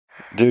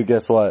Dude,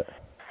 guess what?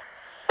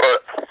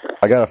 What?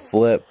 I got a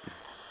flip.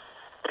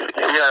 Yeah,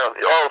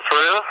 oh, for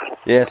real?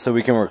 Yeah, so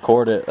we can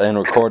record it and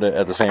record it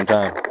at the same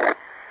time.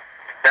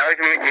 Now we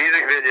can make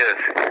music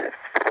videos.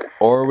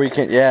 Or we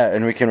can, yeah,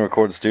 and we can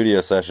record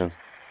studio sessions.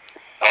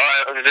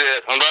 Alright, let's do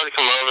it. I'm about to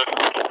come over.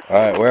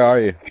 Alright, where are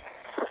you?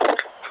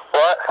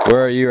 What?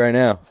 Where are you right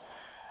now?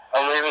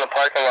 I'm leaving the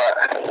parking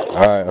lot.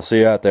 Alright, I'll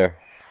see you out there.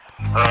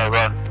 Alright,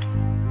 bye.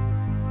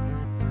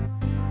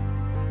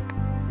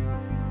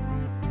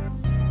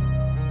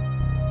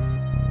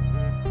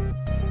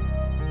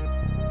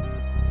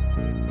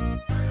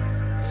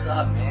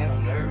 Stop, man,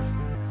 I'm nervous.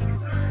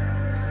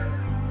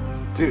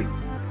 Dude.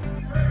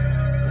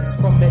 It's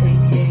from the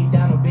AVA,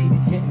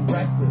 Dinobabies getting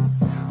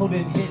reckless.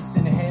 Holding hits,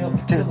 inhale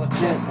till I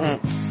chest it.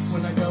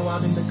 When I go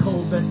out in the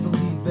cold, best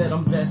believe that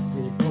I'm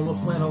vested. Pull a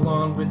flannel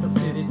along with a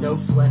fitted, no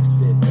flex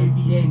fit.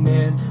 AVA,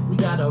 man, we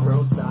got our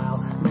own style.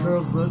 The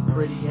girls look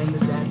pretty and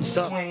the daddies.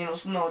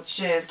 Sueños,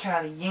 noches,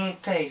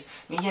 calientes,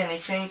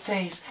 millones,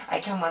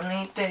 hay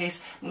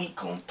camanentes, mi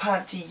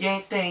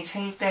compartientes,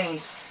 hey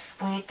things.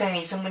 Wait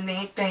things, some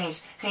name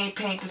things, hey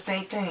paper,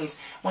 say things.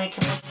 When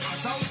come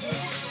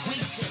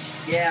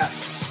yeah.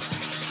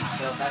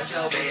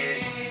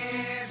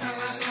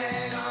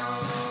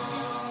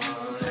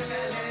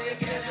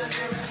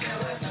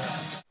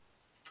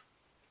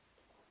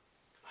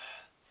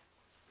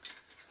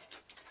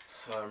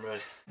 Oh, I'm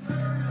ready.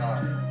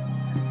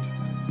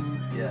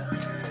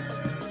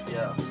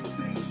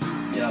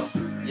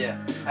 Yeah.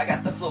 I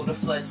got the flow to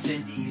flood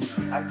cities.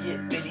 I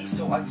get bitty,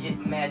 so I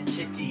get mad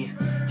kitty.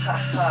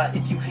 Ha,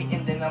 if you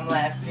hatin', then I'm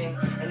laughing.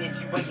 And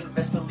if you waitin',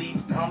 best believe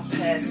I'm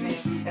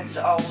passing. And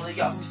to all of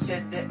y'all who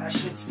said that I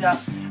should stop,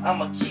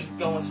 I'ma keep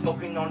going,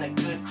 smoking on that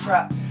good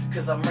crop.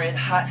 Cause I'm red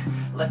hot,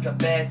 like a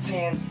bad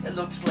tan. It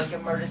looks like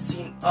a murder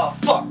scene. Oh,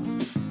 fuck!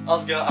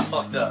 I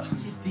fucked up.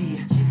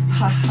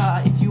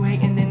 Ha, if you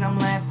hatin', then I'm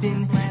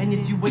laughing. And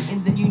if you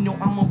waitin', then you know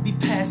I'ma be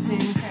passing.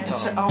 And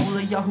to all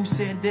of y'all who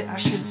said that I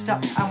should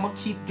stop, I'ma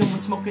keep going,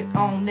 smoking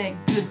on that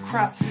good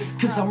crop.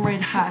 Cause I'm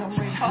red hot,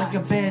 like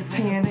a bad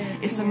tan.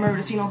 It's a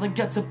murder scene, all the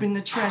guts up in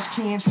the trash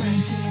can.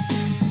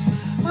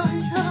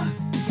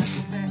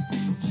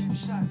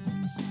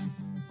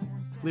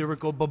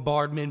 Lyrical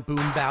bombardment, boom,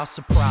 bow,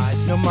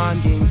 surprise. No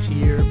mind games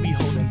here, we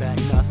holding back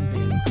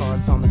nothing.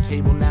 Cards on the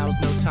table, now's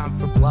no time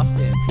for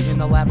bluffing. In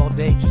the lab all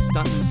day, just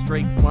stunting,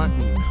 straight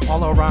blunting.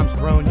 All our rhymes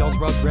grown, y'all's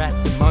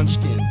rugrats and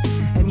munchkins.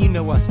 And you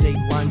know I stay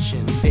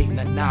lunching, baiting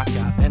a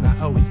knockout, and I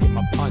always get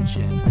my punch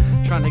in.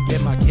 Trying to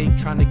get my cake,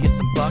 trying to get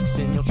some bucks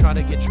in. You'll try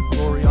to get your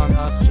glory on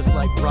us, just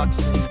like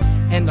Ruxin.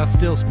 And I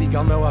still speak,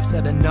 I'll know I've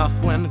said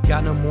enough when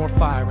got no more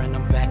fire and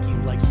I'm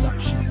vacuumed like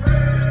suction.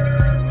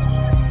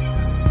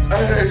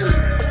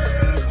 Hey.